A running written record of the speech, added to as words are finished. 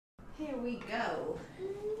Here we go.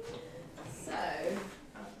 So,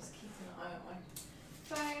 I'll just keep an eye on my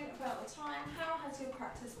phone about the time. How has your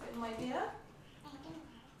practice been, my dear? I don't know.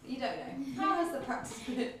 You don't know. How has the practice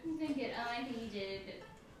been? It's been good. I think you did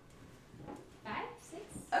 5, 6.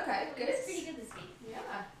 Okay, good. It's pretty good this week.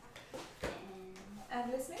 Yeah.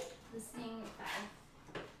 And listening? Listening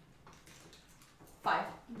 5. 5.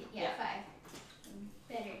 Yeah, 5.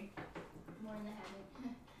 Better. More in the habit.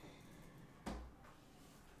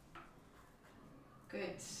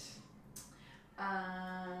 Good.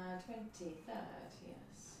 23rd,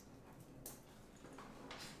 yes.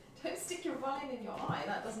 Don't stick your violin in your eye.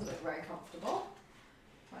 That doesn't look very comfortable.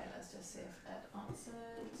 Right, let's just see if Ed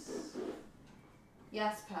answers.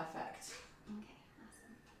 Yes, perfect. Okay,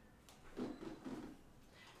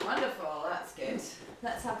 awesome. Wonderful, that's good.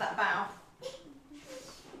 Let's have that bow.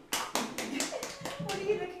 What are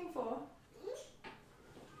you looking for?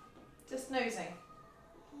 Just nosing?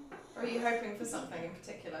 Or are you hoping for something in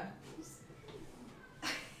particular?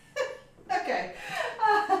 Okay.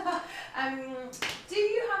 Do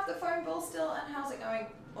you have the foam ball still, and how's it going?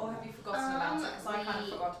 Or have you forgotten about it? Because I kind of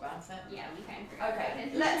forgot about it. Yeah, we kind of forgot about Okay,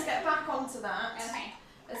 it. let's get back onto that. Okay.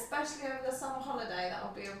 Especially over the summer holiday, that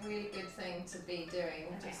will be a really good thing to be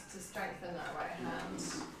doing, just to strengthen that right hand.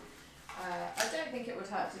 I don't think it would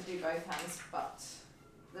hurt to do both hands, but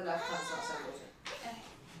the left hand's not so good. Okay.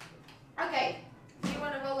 Okay, do you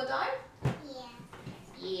want to roll the die? Yeah.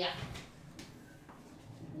 Yeah.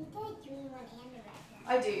 You did doing one hand right now.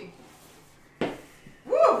 I do.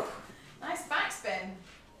 Woo! Nice backspin.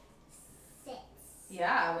 6.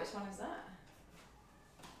 Yeah, which one is that?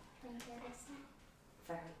 When you go this side.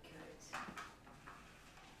 Very good.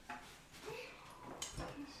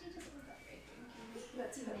 She just was up right there.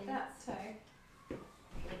 Let's put that toe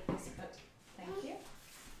with this foot. Thank you.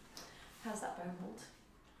 How's that bow hold?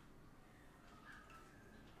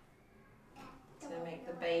 So make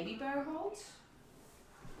the baby bow hold.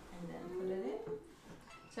 And then put it in.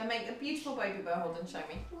 So make the beautiful baby bow hold and show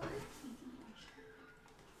me.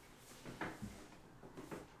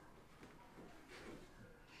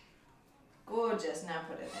 Gorgeous, now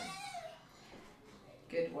put it in.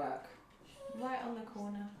 Good work. Right on the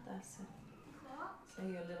corner, that's it. So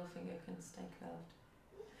your little finger can stay curved.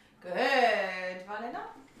 Good, violin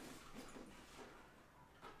up.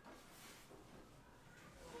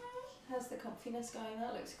 How's the comfiness going?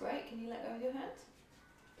 That looks great. Can you let go of your hand?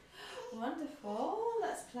 Wonderful,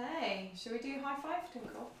 let's play. Shall we do high five,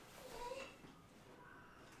 Twinkle?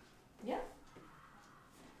 Yeah.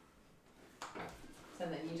 So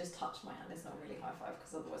then you just touch my hand. It's not really high five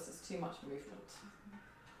because otherwise there's too much movement.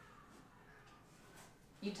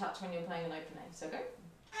 You touch when you're playing an open A. So go.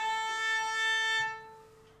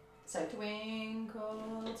 So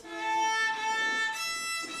twinkle, twinkle.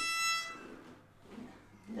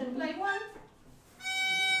 Then play 1.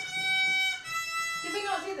 Did we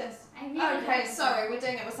not do this? I really Okay, don't. sorry, we're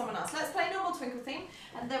doing it with someone else. Let's play normal twinkle theme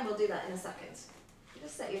and then we'll do that in a second.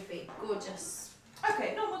 Just set your feet. Gorgeous.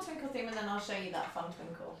 Okay, normal twinkle theme and then I'll show you that fun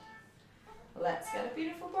twinkle. Let's get a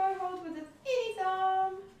beautiful bow hold with a teeny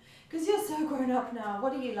thumb. Because you're so grown up now.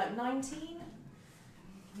 What are you, like 19?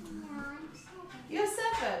 No, I'm 7. You're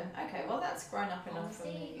 7. Okay, well that's grown up enough for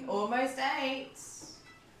me. Almost 8.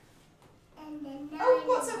 And then 9. Oh,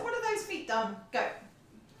 what are those feet done? Go.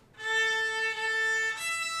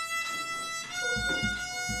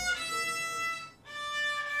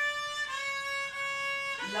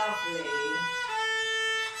 Lovely.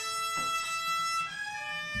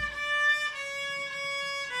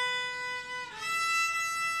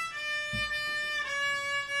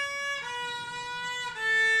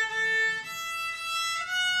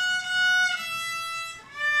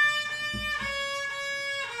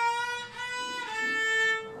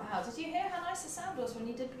 Wow, did you hear how nice the sound was when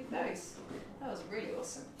you did with those? That was really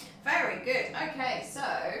awesome. Very good. Okay, so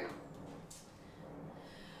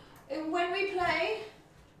when we play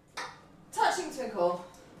touching twinkle,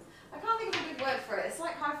 I can't think of a good word for it. It's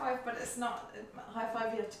like high five, but it's not high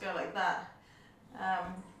five. You have to go like that. I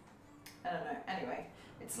don't know. Anyway,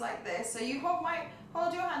 it's like this. So you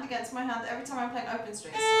hold your hand against my hand every time I'm playing open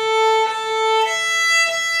strings.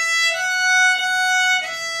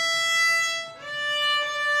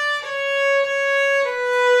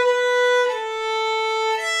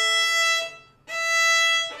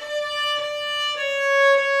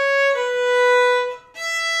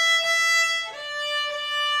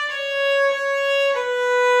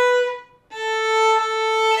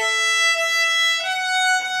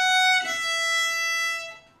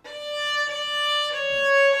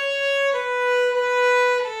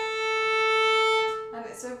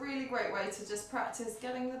 To just practice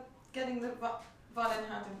getting the violin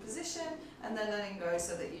hand in position, and then letting go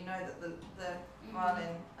so that you know that the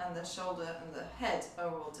violin and the shoulder and the head are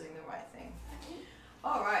all doing the right thing.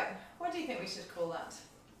 All right, what do you think we should call that?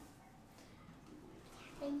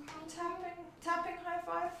 Tapping high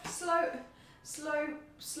five?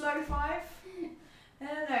 Slow five? I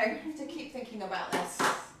don't know, I have to keep thinking about this.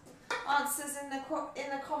 Answers in the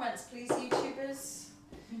comments, please, YouTubers.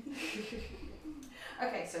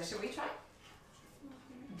 Okay, so shall we try?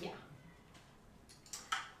 Yeah.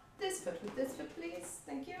 This foot with this foot, please.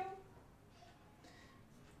 Thank you.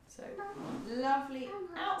 So, lovely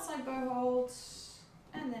outside bow hold,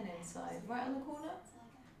 and then inside. Right on the corner?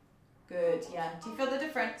 Good, yeah. Do you feel the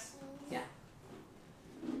difference? Yeah.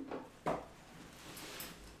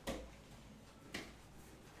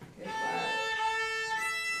 Good work.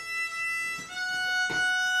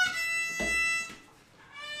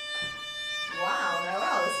 Wow,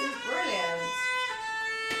 Noelle, this is brilliant.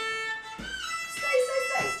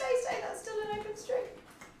 Stay. That's still an open string.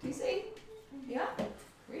 Do you see? Yeah?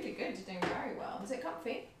 Really good. You're doing very well. Is it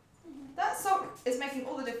comfy? That sock is making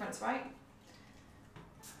all the difference, right?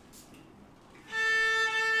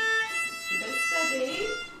 Keep it steady.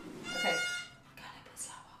 Okay. Go a little bit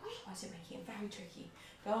slower. Why is it making it very tricky?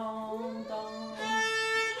 Dong, dong.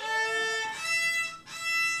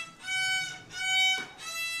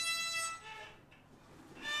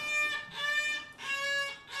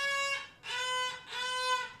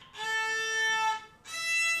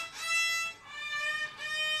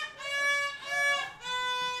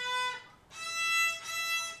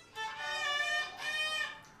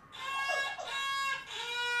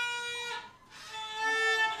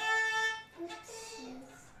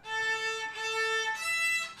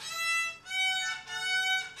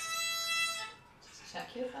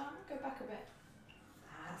 Check your thumb, go back a bit.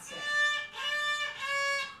 That's it.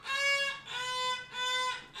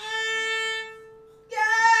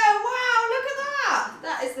 Yeah, wow, look at that!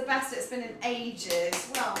 That is the best it's been in ages.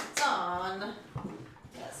 Well done.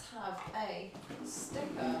 Let's have a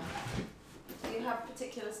sticker. Do you have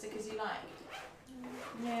particular stickers you like?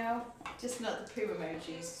 No, just not the poo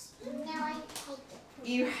emojis. No, I hate it.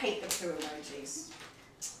 You hate the poo emojis.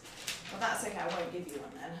 Well, that's okay, I won't give you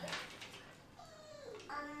one then.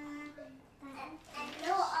 And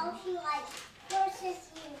no, also like horses,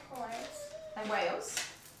 unicorns. And whales?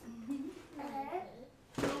 I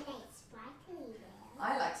like sparkly whales.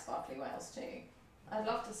 I like sparkly whales too. I'd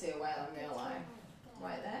love to see a whale in real life.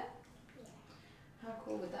 Right there? How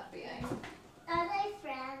cool would that be, eh? Are they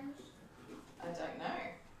friends? I don't know.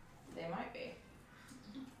 They might be.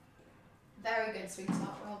 Very good,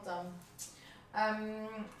 sweetheart. Well done.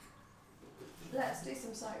 Let's do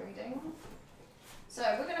some sight reading. So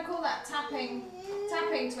we're going to call that tapping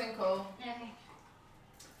twinkle. Okay.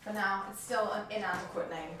 For now, it's still an inadequate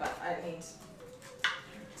name, but I need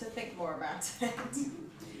to think more about it.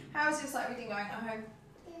 How's your sight reading going at home?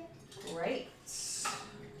 Great.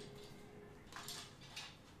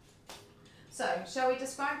 So, shall we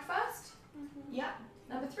describe first? Yeah.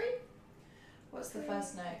 Number 3. What's the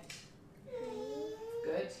first note?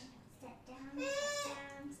 Good. Step down, step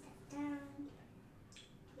down, step down.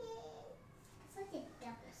 It's like a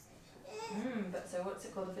double step. But so what's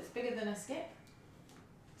it called if it's bigger than a skip?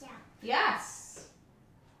 Jump. Yes.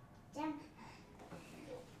 Jump.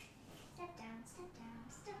 Step down, step down,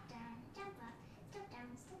 step down, jump up, step down,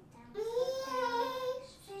 step down, step down,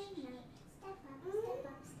 straight note, step up, step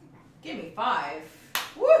up, step up. Give me 5.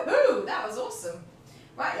 Woohoo! That was awesome.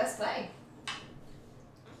 Right, let's play.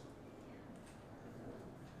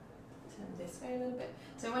 Turn this way a little bit.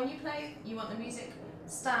 So when you play, you want the music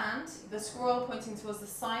stand, the scroll pointing towards the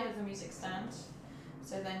side of the music stand.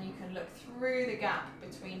 So then you can look through the gap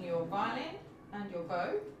between your violin and your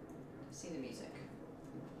bow to see the music.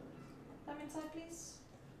 Thumb inside, please.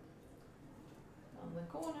 On the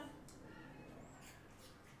corner.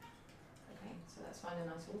 Okay, so let's find a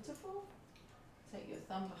nice waterfall. Take your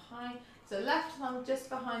thumb behind. So left thumb just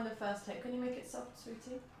behind the first tape. Can you make it soft,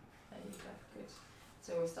 sweetie? There you go. Good.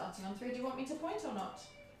 So we're starting on 3. Do you want me to point or not?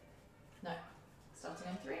 No. Starting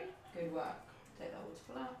on 3. Good work. Take that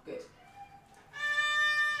waterfall out. Good.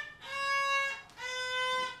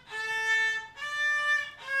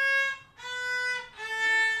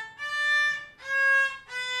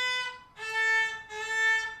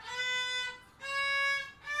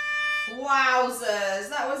 Wowzers,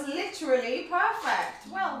 that was literally perfect.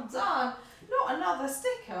 Well done. Not another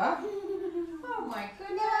sticker. Oh my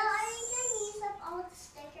goodness. No, are you going to use up all the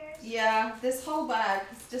stickers? Yeah, this whole bag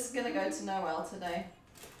is just going to go to Noelle today.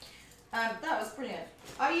 That was brilliant.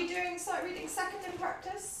 Are you doing sight reading second in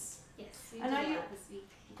practice? Yes, we And did are you- that this week.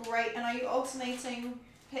 Great. And are you alternating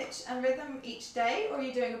pitch and rhythm each day, or are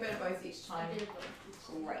you doing a bit of both each time? A bit of both each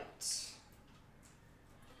day. Great.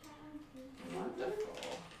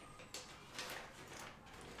 Wonderful.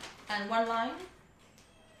 And one line?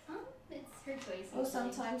 It's her choice. Or usually.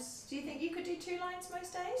 sometimes, do you think you could do 2 lines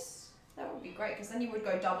most days? That would be great, because then you would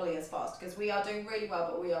go doubly as fast, because we are doing really well,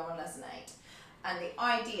 but we are on lesson 8. And the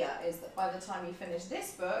idea is that by the time you finish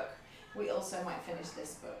this book, we also might finish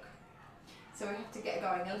this book. So we have to get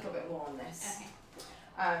going a little bit more on this. Okay.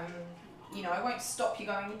 You know, I won't stop you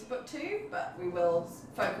going into book 2, but we will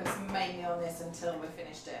focus mainly on this until we've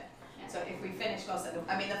finished it. Yeah. So if we finish the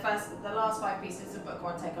last 5 pieces of book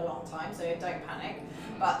 1 take a long time, so don't panic.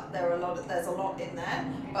 But there's a lot in there.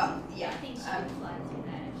 But yeah, I think she would fly through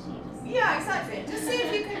that if she just. yeah, exactly. Just see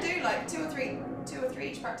if you can do like 2 or 3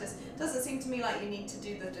 each practice. Doesn't seem to me like you need to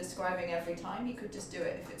do the describing every time. You could just do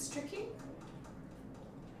it if it's tricky.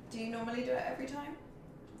 Do you normally do it every time?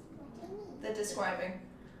 What do you mean? The describing.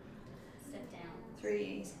 Step down.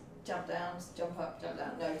 3 jump downs, jump up, jump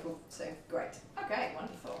down. No, cool. So great. Okay,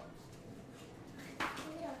 wonderful.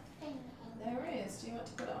 Little thing. There is. Do you want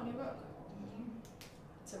to put it on your book?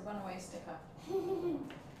 It's a runaway sticker.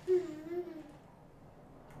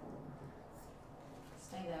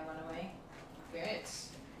 Stay there, runaway. Good.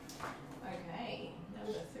 Okay,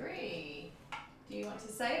 number 3. Do you want to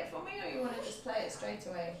say it for me, or you want to just play it straight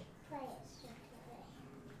away? Play it straight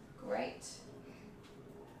away. Great.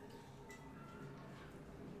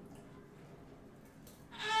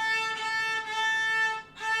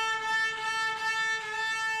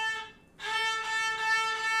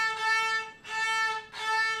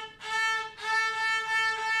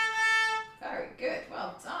 Very good.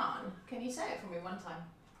 Well done. Can you say it for me one time?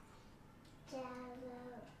 Jello,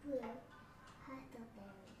 blue,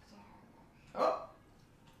 huckleberry, jello. Oh.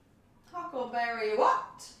 Huckleberry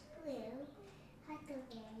what? Blue,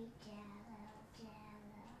 huckleberry, jello,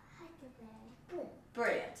 jello, huckleberry, blue.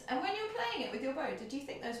 Brilliant. And when you were playing it with your bow, did you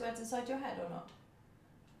think those words inside your head or not?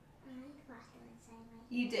 I thought it was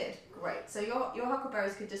inside You did. Great. So your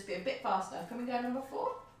huckleberries could just be a bit faster. Can we go number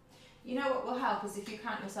 4? You know what will help is if you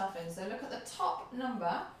count yourself in. So look at the top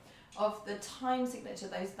number of the time signature.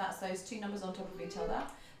 That's those 2 numbers on top of each other.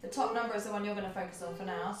 The top number is the one you're going to focus on for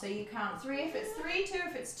now. So you count 3 if it's 3, 2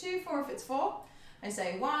 if it's 2, 4 if it's 4. And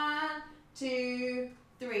say 1, 2,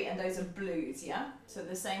 3. And those are blues, yeah? So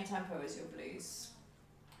the same tempo as your blues.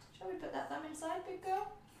 Shall we put that thumb inside, big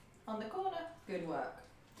girl? On the corner. Good work.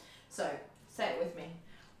 So say it with me.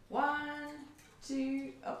 1,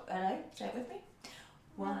 2, oh, hello, say it with me.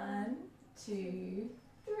 1, 2,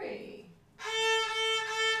 3.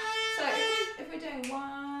 So if we're doing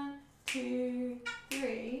 1, 2,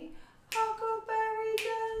 3, huckleberry,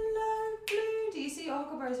 yellow, blue. Do you see your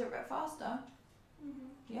huckleberries are a bit faster?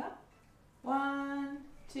 Yeah? 1,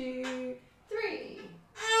 2, 3.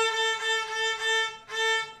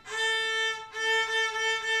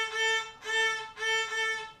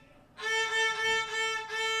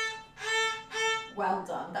 Well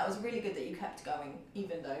done. That was really good that you kept going,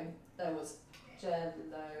 even though there was jello,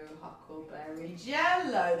 huckleberry,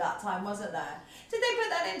 jello that time, wasn't there? Did they put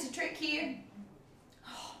that in to trick you?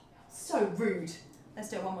 Oh, so rude. Let's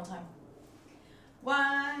do it one more time.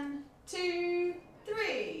 1, 2,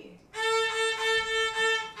 3.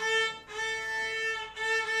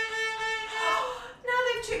 Now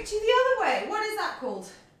they've tricked you the other way. What is that called?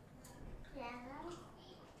 Jello,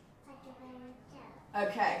 huckleberry, jello.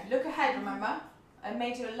 Okay, look ahead, remember? I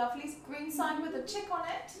made you a lovely green sign with a chick on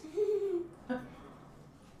it.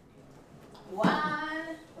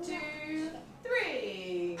 1, 2,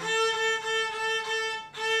 3.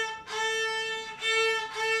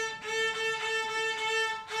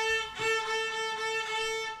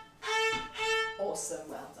 Awesome,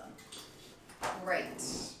 well done. Great.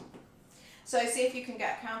 So see if you can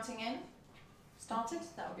get counting in. Started?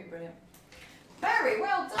 That would be brilliant. Very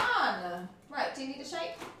well done. Right, do you need a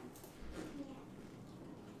shake?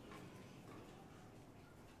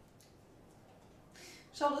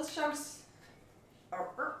 Shoulders, shoulders.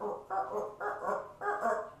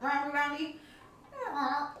 Roundy, roundy.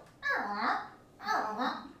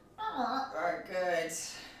 Very good.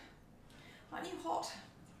 Aren't you hot?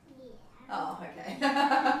 Yeah. Oh, okay.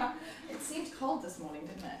 It seemed cold this morning,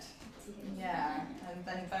 didn't it? Yeah, and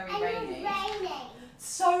then very rainy. Raining.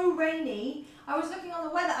 So rainy. I was looking on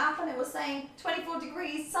the weather app and it was saying 24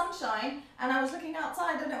 degrees, sunshine, and I was looking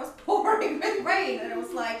outside and it was pouring with rain, and it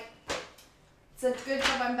was like, it's a good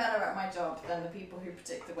job I'm better at my job than the people who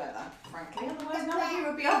predict the weather, frankly. Otherwise, none of you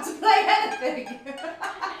would be able to play anything.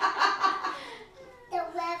 The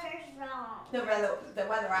weather's wrong. The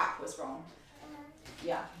weather app was wrong.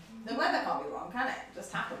 Yeah. The weather can't be wrong, can it? It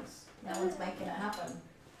just happens. No one's making it happen.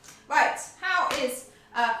 Right, how is,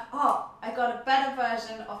 oh, I got a better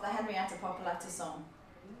version of the Henrietta Popoletta song,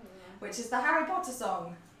 which is the Harry Potter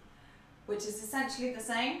song, which is essentially the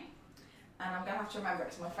same. And I'm going to have to remember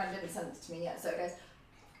it because my friend didn't send it to me yet. So it goes,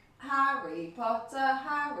 Harry Potter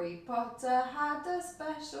had a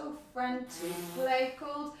special friend to play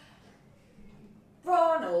called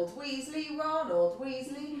Ronald Weasley,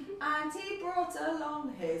 and he brought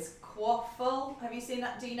along his quaffle. Have you seen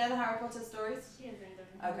that? Do you know the Harry Potter stories? She hasn't done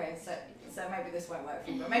Okay, so maybe this won't work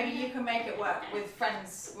for you, but maybe you can make it work with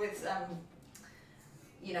friends, with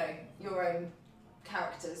you know, your own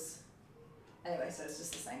characters. Anyway, so it's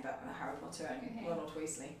just the same but Harry Potter and Ronald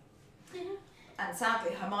Weasley. And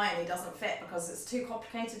sadly, Hermione doesn't fit because it's too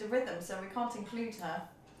complicated a rhythm, so we can't include her.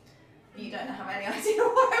 You don't have any idea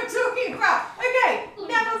what I'm talking about. Okay,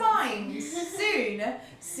 never mind.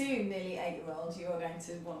 Soon, nearly 8-year-old, you are going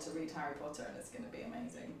to want to read Harry Potter and it's going to be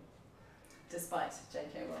amazing. Despite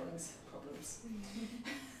J.K. Rowling's problems.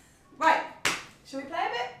 Right, shall we play a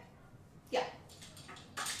bit? Yeah.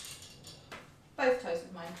 Both toes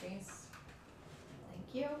with mine, please.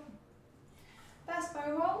 Thank you. First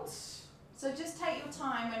bow holds. So just take your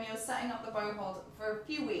time when you're setting up the bow hold for a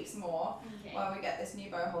few weeks more while we get this new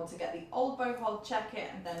bow hold to get the old bow hold, check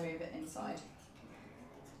it, and then move it inside.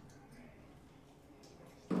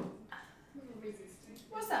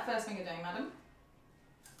 What's that first finger doing, madam?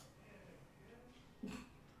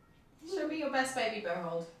 Show me your best baby bow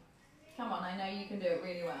hold. Come on, I know you can do it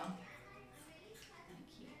really well.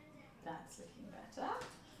 Thank you. That's looking better.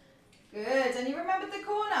 Good, and you remembered the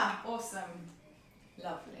corner. Awesome.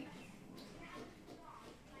 Lovely.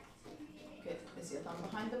 Good. Is your thumb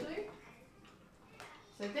behind the blue?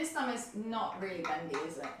 So this thumb is not really bendy,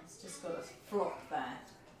 is it? It's just got a flop there.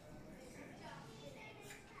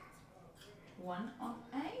 One on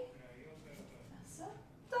A. That's it.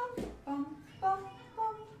 Thumb, bum, bum,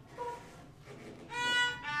 bum, bum.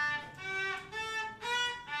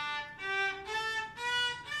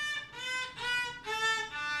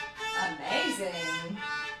 Amazing.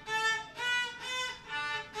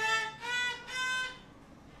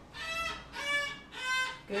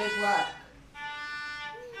 Good work.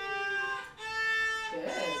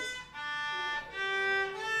 Good.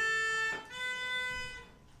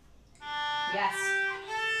 Yes.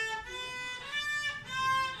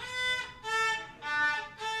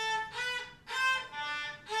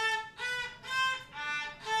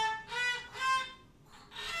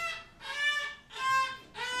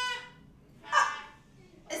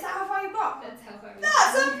 Is that how far you got? That's how far.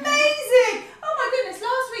 That's amazing! Oh my goodness,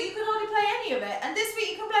 last week you could hardly play any of it, and this week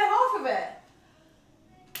you can play half of it.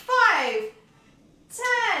 5,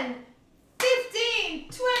 10, 15,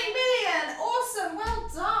 20 million. Awesome, well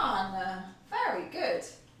done. Very good.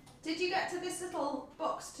 Did you get to this little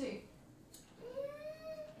box too? I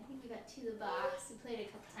think we got to the box. We played it a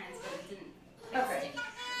couple times, but it didn't Okay. stick.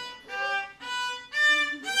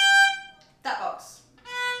 That box.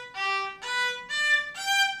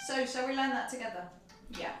 So, shall we learn that together?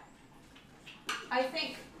 Yeah. I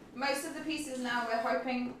think most of the pieces now we're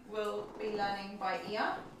hoping we'll be learning by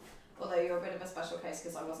ear, although you're a bit of a special case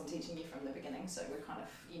because I wasn't teaching you from the beginning, so we're kind of,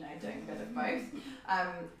 you know, doing a bit of both.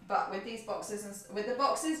 But with these boxes, and with the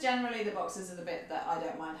boxes, generally the boxes are the bit that I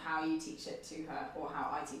don't mind how you teach it to her or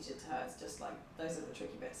how I teach it to her. It's just like, those are the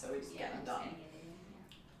tricky bits, so we just get them done.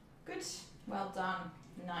 Good. Well done.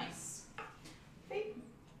 Nice. Feet.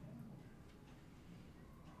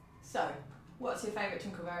 So, what's your favourite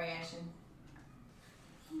twinkle variation?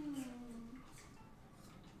 Stop, pony,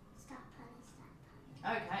 stop,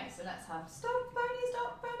 pony. Okay, so let's have stop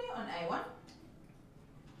pony on A1.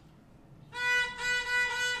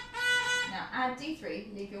 Now add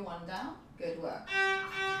D3, leave your 1 down. Good work.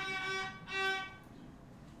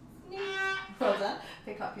 Well done.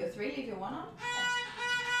 Pick up your 3, leave your 1 on.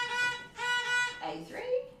 A3.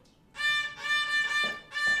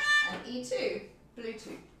 And E2, blue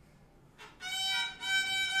 2.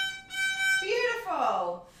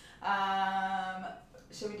 Beautiful.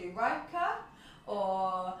 Shall we do Rika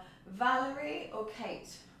or Valerie or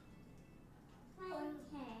Kate?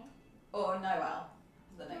 Okay. Or Noel,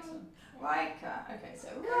 the next one. Rika. Okay, so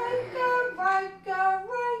Rika.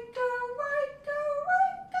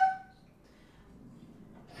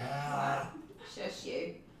 Shush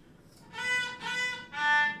you.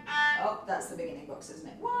 Oh, that's the beginning box, isn't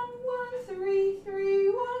it? 1, 1, 3, 3,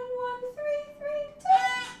 1, 1, 3, 3, 2.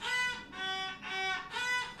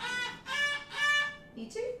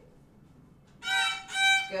 E2.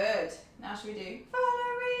 Good. Now should we do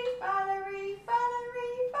Valerie?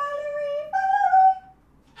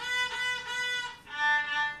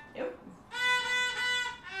 Yep.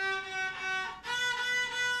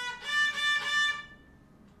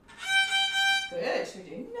 should we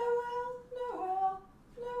do? Noel, Noel,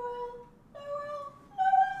 Noel, Noel,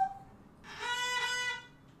 Noel.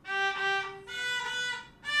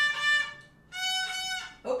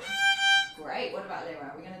 Oh, great. What about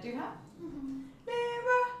Lyra? Are we going to do her?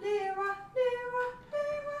 Lyra, Lyra, Lyra,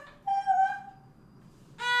 Lyra,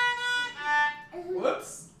 Lyra.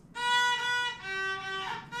 Whoops.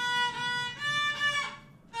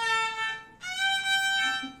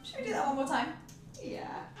 Should we do that one more time?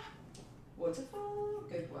 Yeah. Waterfall.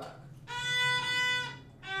 Good work.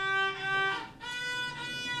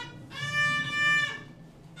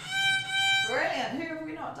 Brilliant. Who have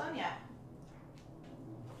we not done yet?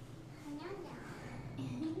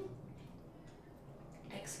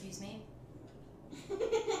 Excuse me.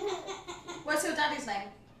 What's your daddy's name?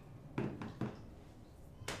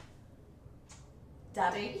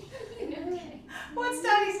 Daddy. What's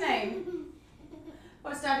daddy's name?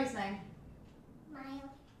 What's daddy's name?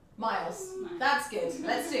 Miles. That's good.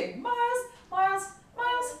 Let's do Miles, Miles,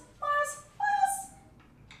 Miles, Miles, Miles.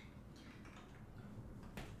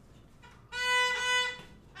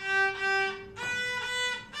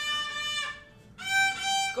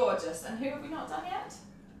 Gorgeous. And who have we not done yet?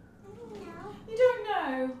 No. You don't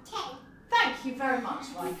know. Kate. Thank you very much,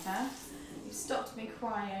 Micah. You stopped me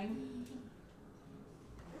crying.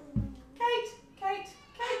 Kate, Kate,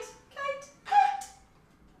 Kate, Kate, Kate.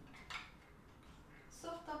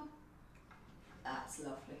 Soft thumb. That's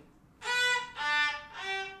lovely.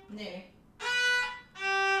 Nearly.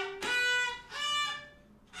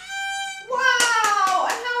 Wow!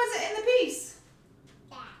 And how is it in the piece?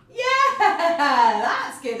 Yeah!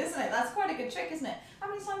 That's good, isn't it? That's quite a good trick, isn't it? How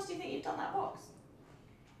many times do you think you've done that box?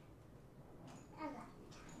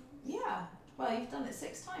 Yeah. Well, you've done it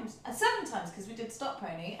 6 times. 7 times, because we did Stop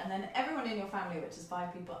Pony, and then everyone in your family, which is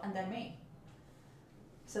 5 people, and then me.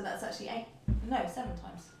 So that's actually 8. No, 7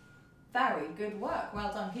 times. Very good work.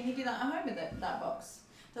 Well done. Can you do that at home with that box?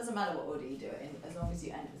 Doesn't matter what order you do it in, as long as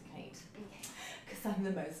you end with Kate. Because I'm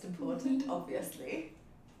the most important, obviously.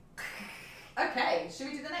 Okay, should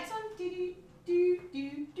we do the next one? Do, do, do,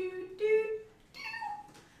 do, do, do.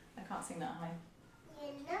 I can't sing that high.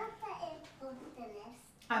 You're not the importantest.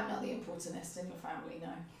 I'm not the importantest in your family,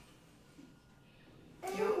 no.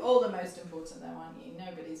 You're all the most important though, aren't you?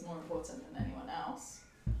 Nobody's more important than anyone else.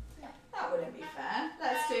 No. That wouldn't be fair.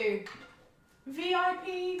 Let's do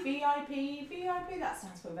VIP, VIP, VIP. That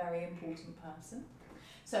stands for very important person.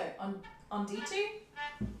 So on D2,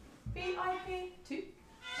 VIP, 2.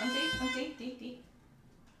 On D, D, D.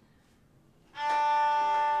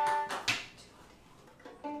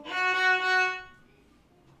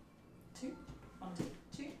 2, on D,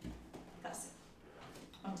 2. That's it.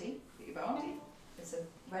 On D, put your bow on D. It's a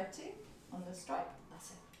red 2 on the stripe.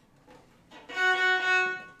 That's it.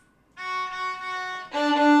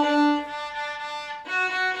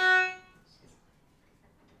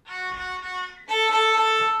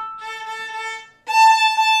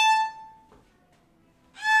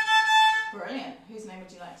 Brilliant. Whose name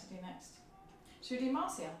would you like to do next? Should we do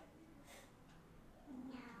Marcia?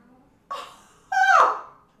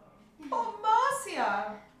 Oh,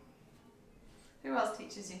 Marcia! Who else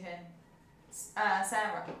teaches you here? Sarah.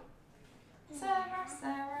 Sarah, Sarah,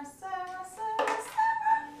 Sarah, Sarah, Sarah.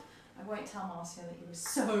 I won't tell Marcia that you were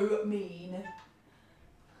so mean.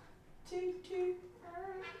 2, 2.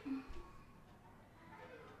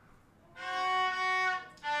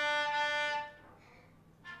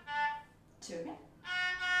 2 again.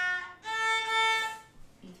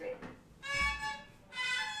 E3.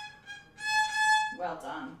 Well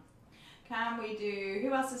done. Can we do,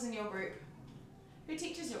 who else is in your group? Who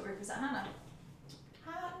teaches your group? Is that Hannah?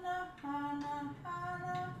 Hannah, Hannah, Hannah,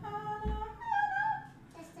 Hannah, Hannah.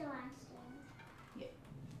 That's the one string. Yeah.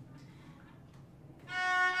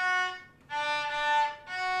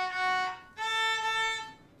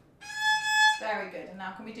 Very good. And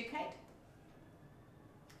now can we do Kate?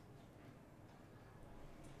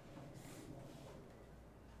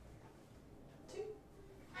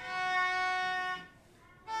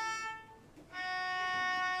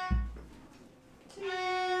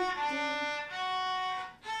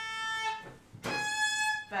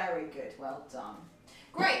 Very good, well done.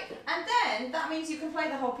 Great, and then that means you can play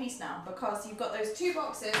the whole piece now because you've got those 2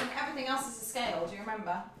 boxes and everything else is a scale, do you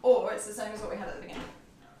remember? Or it's the same as what we had at the beginning.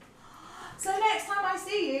 So next time I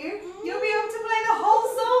see you, you'll be able to play the whole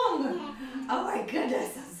song. Oh my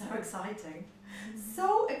goodness, that's so exciting.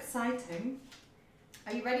 So exciting.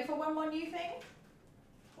 Are you ready for one more new thing?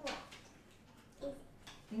 What?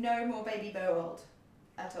 No more Baby Bold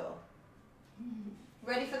at all.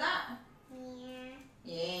 Ready for that? Yeah.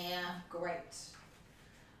 Yeah, great.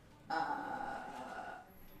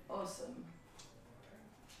 Awesome.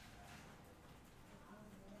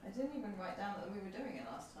 didn't even write down that we were doing it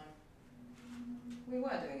last time. We were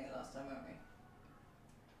doing it last time, weren't we?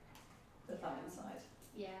 The thumb inside.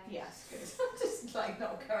 Yeah. Yes, good. Just like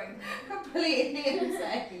not going completely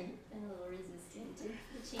insane. And a little resistant to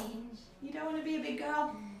the change. You don't want to be a big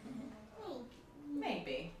girl? Maybe.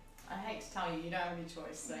 Maybe. I hate to tell you, you don't have any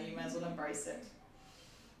choice, so you may as well embrace it.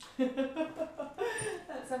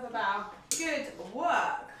 Let's have a bow. Good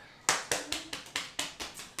work.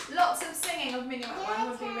 Lots of singing of Minuet One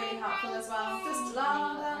would be really helpful as well. Just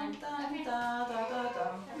la dum dum da da da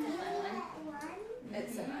dum.